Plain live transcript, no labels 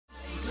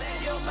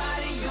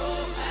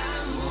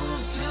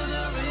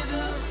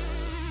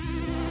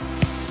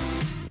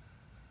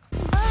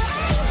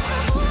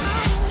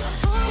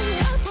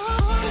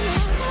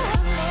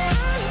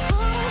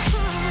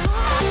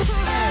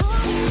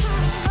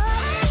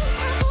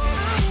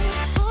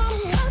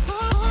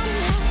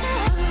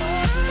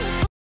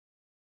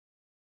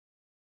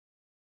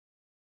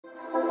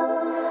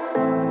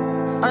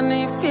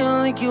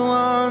think you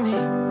want me,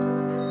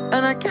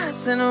 and I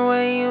guess in a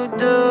way you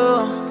do.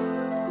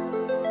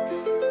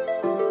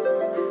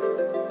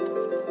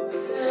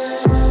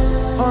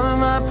 Holding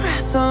my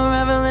breath,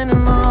 unraveling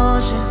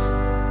emotions.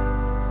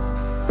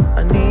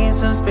 I need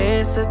some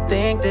space to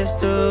think this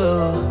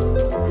through.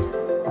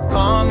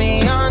 Call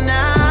me all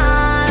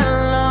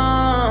night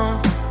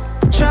long,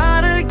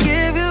 try to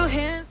give you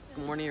hints.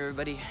 Good morning,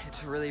 everybody.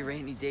 It's a really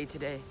rainy day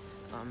today.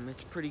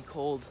 It's pretty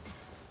cold.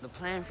 The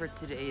plan for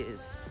today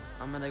is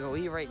I'm gonna go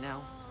eat right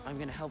now. I'm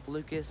gonna help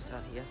Lucas.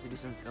 He has to do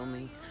some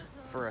filming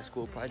for a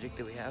school project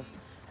that we have.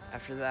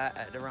 After that,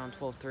 at around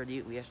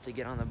 12:30, we have to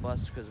get on the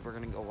bus because we're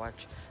gonna go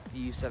watch the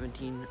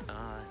U17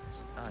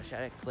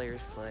 Shattuck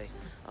players play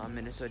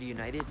Minnesota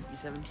United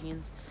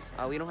U17s.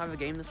 We don't have a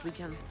game this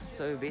weekend,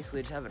 so we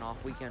basically just have an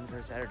off weekend for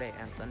Saturday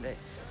and Sunday.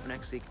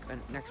 Next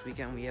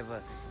weekend we have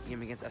a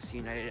game against FC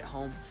United at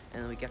home,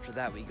 and the week after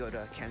that we go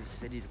to Kansas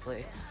City to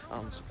play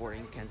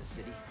supporting Kansas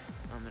City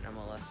at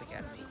MLS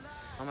Academy.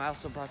 I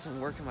also brought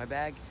some work in my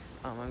bag.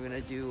 I'm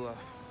gonna do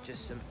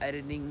just some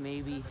editing,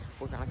 maybe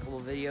work on a couple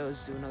of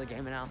videos, do another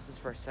game analysis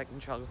for a second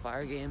Chicago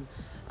Fire game.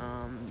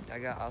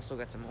 I also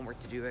got some homework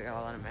to do. I got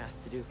a lot of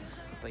math to do,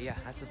 but yeah,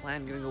 that's the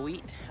plan. I'm gonna go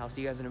eat. I'll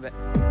see you guys in a bit.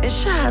 And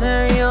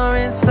shatter your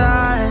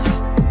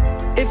insides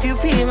if you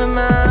feel my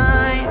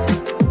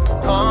mind.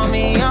 Call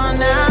me all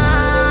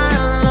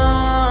night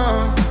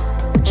long,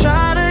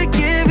 try to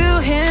give you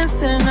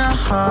hints and a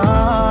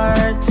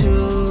hard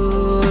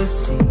to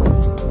see.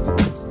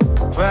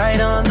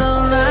 Right on the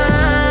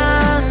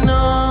line,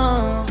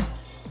 no.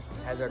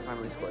 Hazard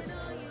finally scored.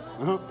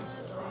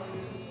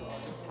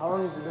 How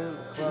long has it been in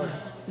the club?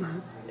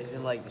 It's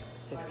been like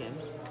 6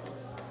 games.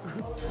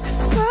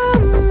 If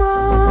I'm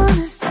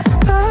honest,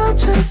 I'll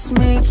just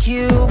make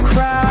you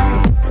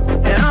cry,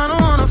 and I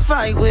don't wanna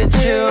fight with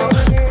you.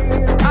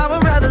 I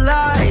would rather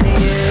lie to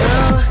you.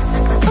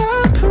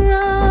 I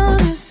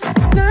promise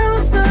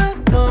now's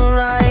not the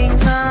right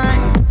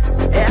time,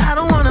 and I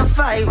don't wanna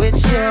fight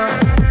with you.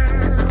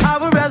 I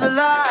would rather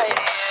lie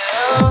to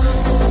you.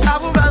 I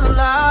would rather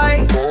lie.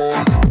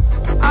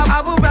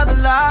 I would rather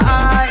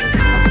lie.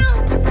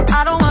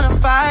 I don't wanna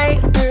fight.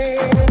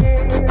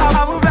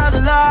 I would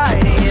rather lie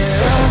to you.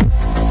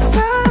 If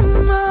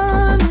I'm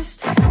honest,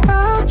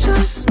 I'll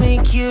just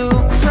make you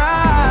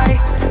cry,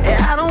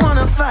 and I don't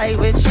wanna fight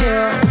with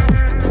you.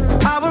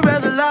 I would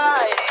rather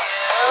lie to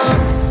you.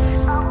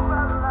 I would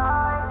rather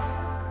lie.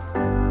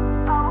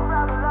 I would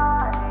rather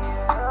lie to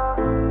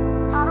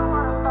you. I don't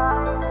wanna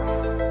fight.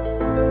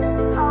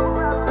 I would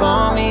rather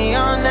call me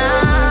all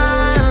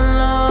night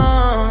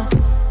long,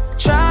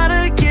 try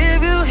to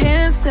give you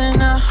hints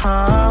and a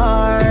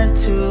hard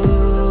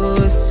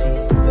to see.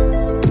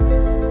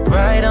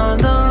 Right on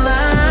the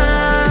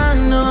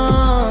line,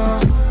 no.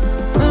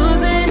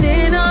 Losing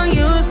it on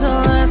you's the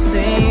last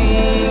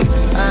thing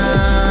I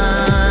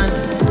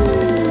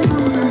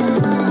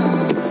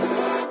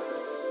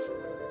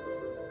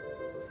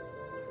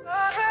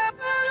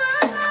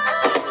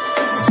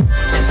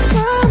If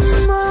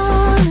I'm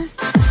honest,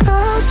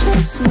 I'll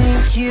just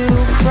make you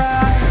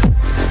cry,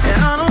 and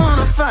I don't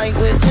wanna fight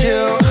with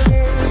you.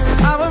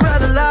 I would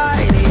rather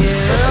lie to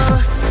you.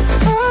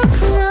 I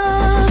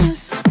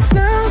promise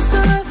now's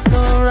not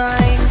the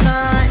right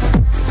time,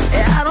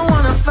 and I don't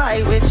wanna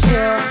fight with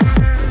you.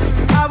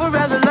 I would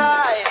rather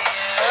lie to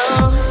you.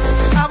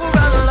 I would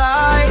rather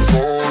lie.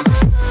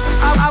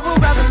 I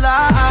would rather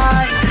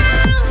lie.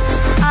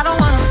 I don't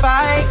wanna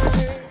fight.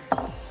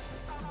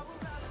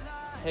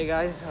 Hey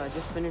guys, I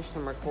just finished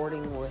some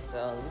recording with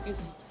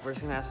Lucas. We're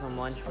just gonna have some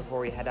lunch before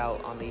we head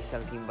out on the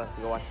 17 bus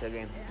to go watch the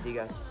game. See you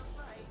guys.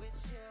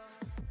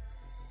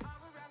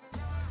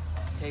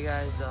 Hey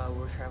guys,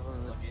 we're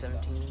traveling with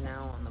 17s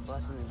now on the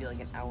bus, and it'll be like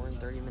an hour and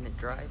 30-minute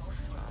drive.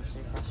 I'm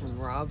sitting across from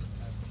Rob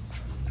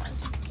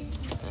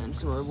and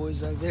some other boys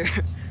back there,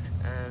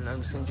 and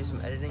I'm just gonna do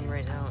some editing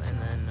right now, and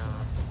then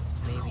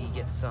maybe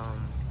get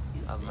some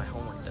of my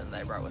homework done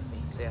that I brought with me.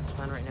 So yeah, that's the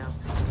plan right now.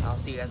 I'll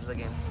see you guys at the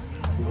game.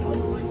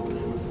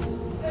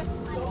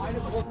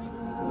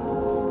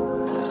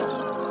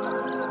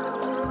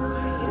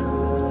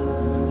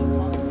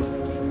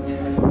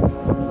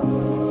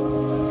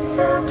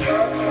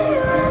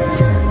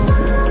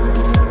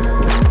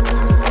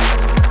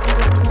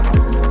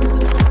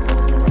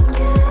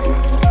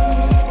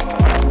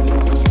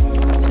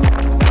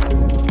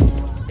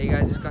 Hey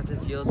guys, just got to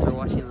the field, so we're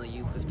watching the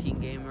U15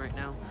 game right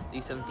now. The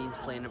U17's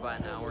playing about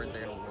an hour.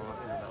 They're gonna warm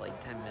up in about like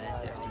 10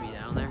 minutes. They have to be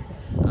down there.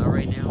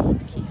 Right now,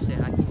 with Keith. Say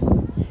hi,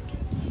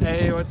 Keith.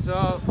 Hey, what's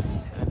up?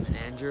 And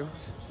Andrew.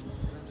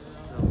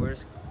 So we're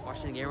just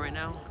watching the game right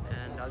now,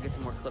 and I'll get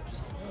some more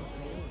clips.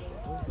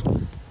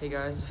 Hey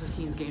guys, the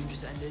 15's game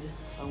just ended.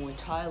 I'm with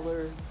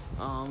Tyler,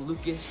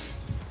 Lucas,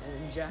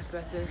 and Jack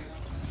back there.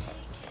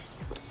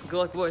 Good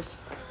luck, boys.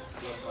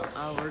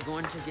 We're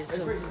going to get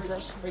some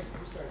concessions.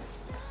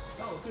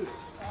 No, dude.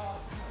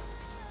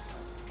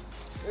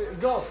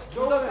 Go.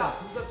 Who's up top?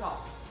 Who's up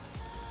top?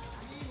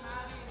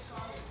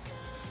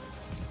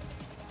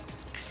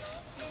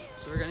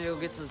 So we're gonna gonna go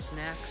get some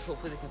snacks.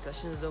 Hopefully the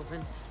concession is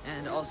open,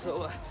 and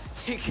also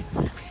take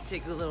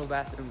a little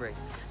bathroom break.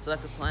 So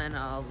that's a plan.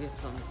 I'll get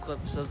some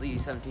clips of the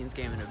U17's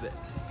game in a bit.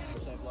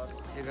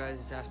 Hey guys,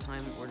 it's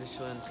halftime. We're just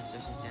chilling in the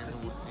concession stand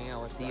and we're hanging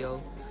out with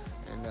Theo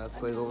and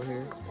Quig over here,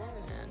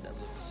 and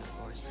Lucas, of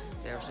course.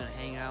 They're just gonna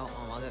hang out.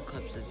 I'll get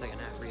clips in the second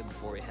half for you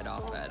before we head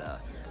off at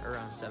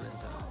around 7,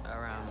 so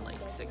around like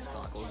 6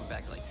 o'clock. We'll be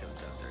back at like 7:30.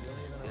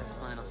 So that's the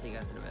plan. I'll see you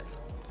guys in a bit.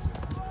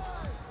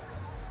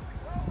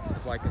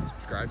 Like and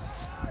subscribe.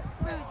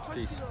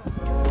 Peace.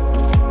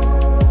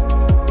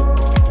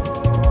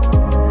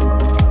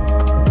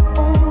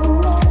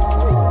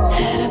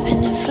 Head up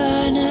in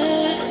Nirvana,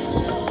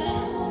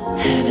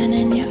 heaven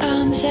in your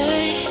arms,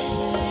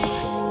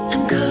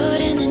 I'm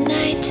caught in the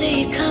night till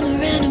you come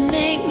around and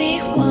make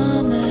me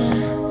warmer.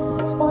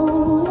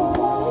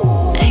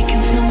 I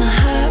can feel my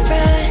heart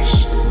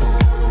rush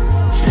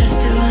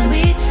faster when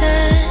we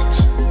touch.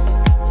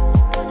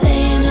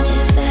 Laying at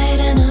your side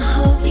and I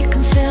hope you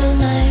can feel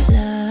my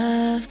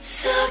love.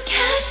 So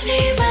catch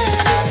me when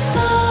I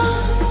fall,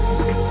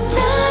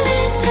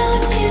 darling,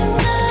 don't you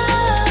know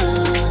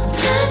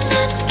I'm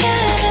not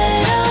scared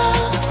at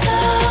all, so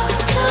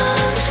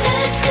don't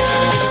let go.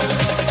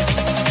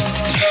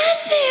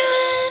 Catch me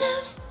when I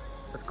fall.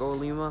 Let's go,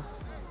 Lima.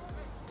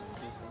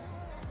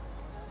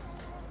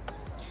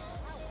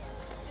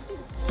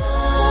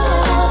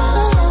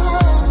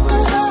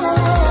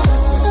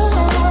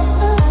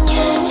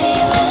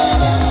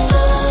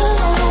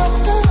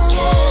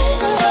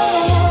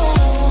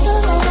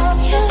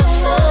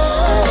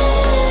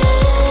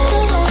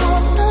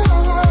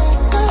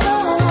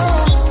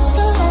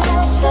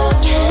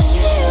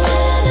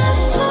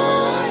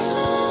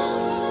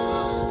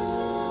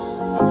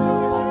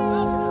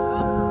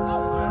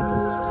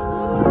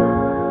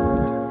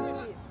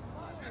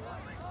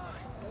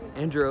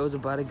 Andrew O's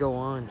about to go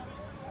on,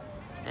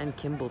 and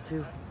Kimball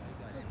too.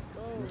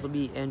 This will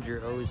be Andrew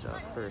O's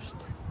first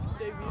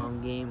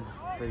game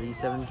for the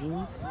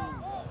U17s.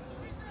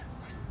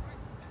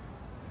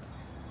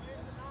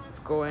 Let's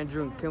go,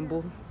 Andrew and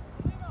Kimball.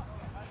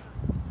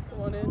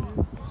 Come on,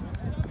 Andrew.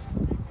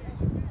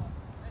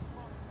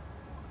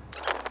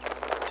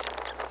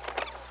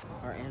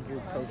 Or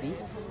Andrew Pro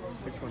Beast?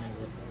 Which one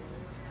is it?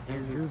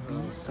 Andrew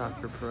Beast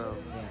Soccer Pro.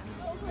 Yeah.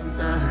 Since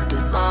I heard the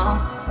song,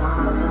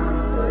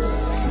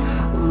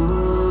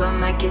 ooh, I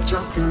might get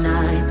drunk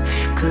tonight,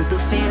 'cause the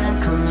feeling's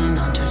coming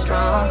on too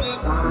strong.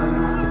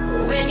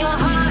 When your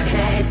heart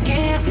has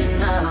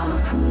given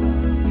up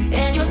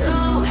and your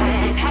soul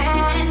has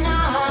had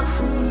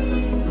enough,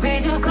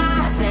 raise your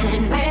glass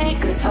and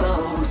make a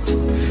toast to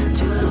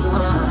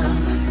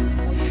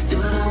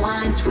the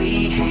ones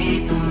we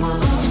hate the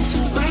most.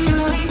 We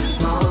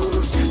hate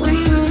most, we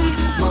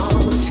hate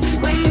most,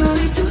 we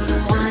hate to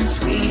the ones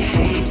we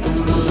hate the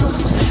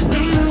most. We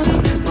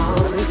hate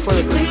most,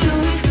 we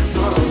hate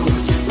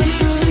most, we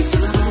hate to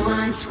the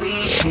ones we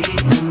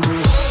hate the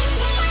most.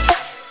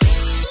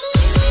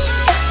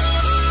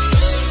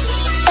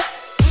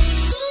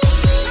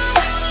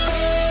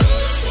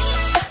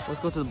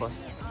 Let's go to the bus.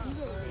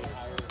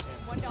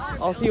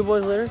 I'll see you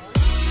boys later.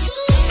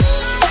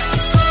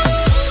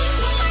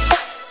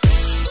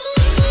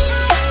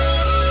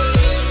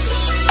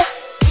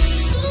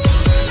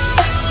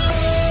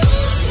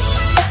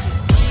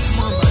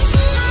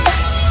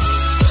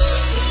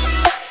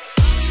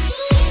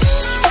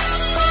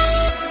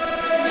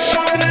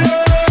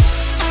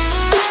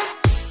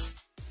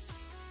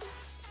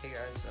 Hey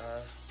guys,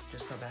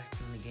 just got back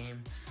from the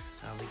game.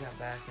 We got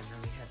back and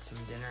then we had some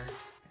dinner,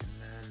 and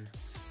then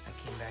I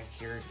came back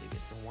here to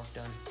get some work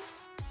done.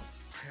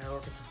 I gotta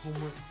work on some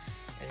homework,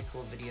 edit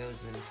cool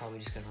videos, and then probably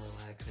just gonna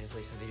relax, maybe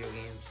play some video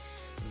games,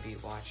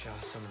 and watch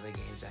some of the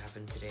games that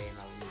happened today in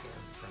the league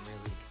and Premier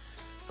League.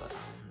 But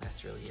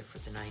that's really it for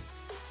tonight.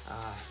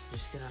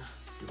 Just gonna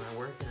do my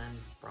work and then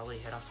probably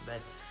head off to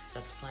bed.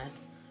 That's the plan.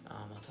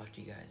 I'll talk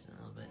to you guys in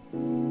a little bit.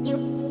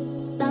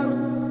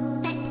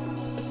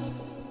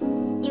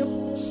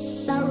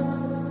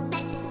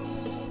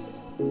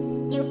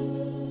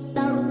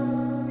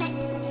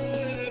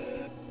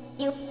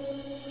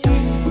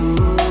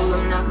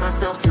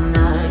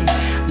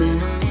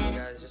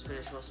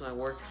 Most of my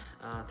work.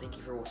 Thank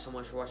you so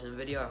much for watching the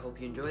video. I hope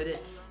you enjoyed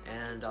it,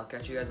 and I'll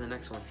catch you guys in the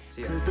next one.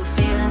 See ya. 'Cause the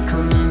feeling's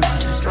coming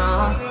too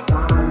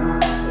strong.